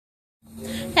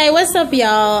Hey, what's up,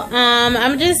 y'all?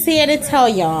 I'm just here to tell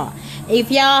y'all, if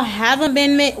y'all haven't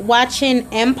been watching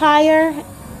Empire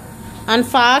on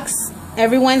Fox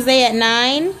every Wednesday at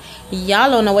 9,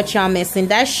 y'all don't know what y'all missing.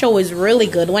 That show is really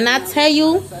good. When I tell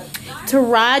you,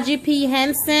 Taraji P.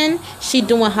 Henson, she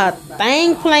doing her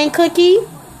thing playing Cookie,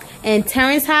 and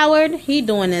Terrence Howard, he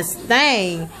doing his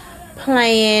thing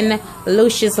playing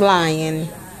Lucius Lyon.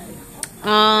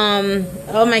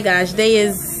 Oh my gosh, they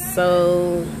is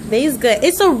good.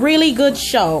 It's a really good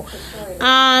show.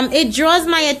 It draws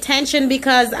my attention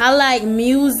because I like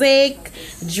music,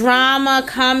 drama,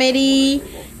 comedy,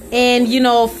 and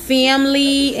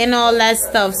family and all that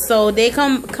stuff. So they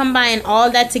combine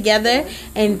all that together,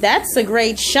 and that's a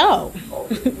great show.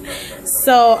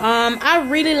 So I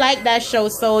really like that show,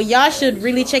 so y'all should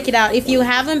really check it out. If you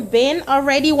haven't been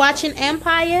already watching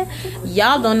Empire,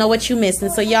 y'all don't know what you missing,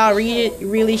 so y'all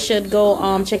really should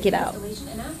go check it out,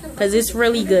 because it's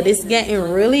really good. It's getting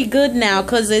really good now,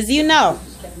 because as you know,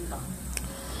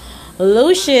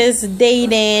 Lucius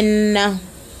dating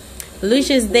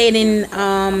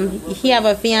he have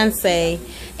a fiance,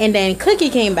 and then Cookie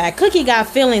came back. Cookie got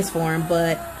feelings for him,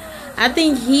 but I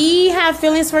think he have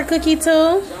feelings for Cookie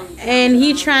too, and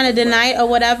he trying to deny it or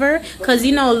whatever, because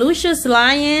Lucius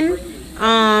Lyon,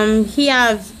 he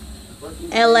have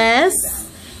LS,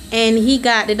 and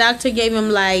the doctor gave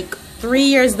him like 3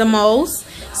 years the most.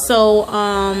 So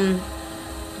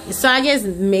I guess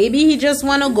maybe he just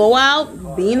want to go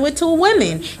out being with 2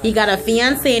 women. He got a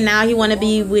fiance, and now he want to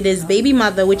be with his baby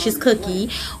mother, which is Cookie,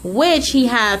 which he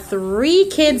had 3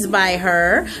 kids by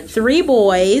her, 3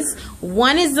 boys.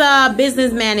 One is a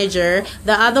business manager,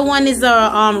 the other one is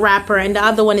a rapper, and the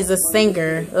other one is a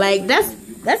singer. Like,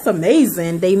 that's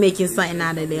amazing. They making something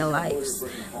out of their lives.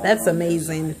 That's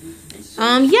amazing.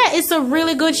 Yeah, it's a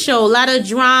really good show. A lot of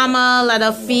drama, a lot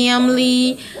of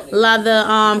family, a lot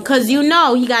of cause he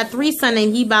got 3 sons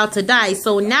and he about to die.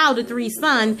 So now the 3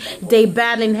 sons, they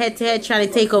battling head to head trying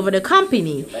to take over the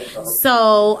company.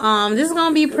 So this is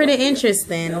gonna be pretty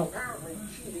interesting.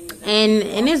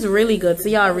 And it's really good. So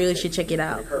y'all really should check it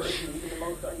out.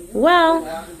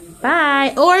 Well,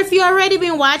 bye. Or if you already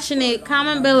been watching it,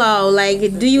 comment below.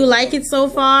 Like, do you like it so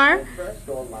far?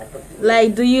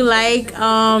 Like, do you like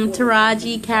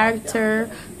Taraji character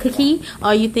Cookie,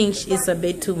 or you think it's a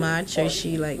bit too much, or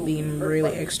she like being really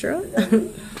extra?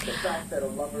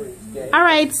 All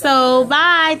right, so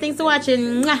bye. Thanks for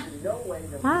watching.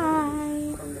 Bye.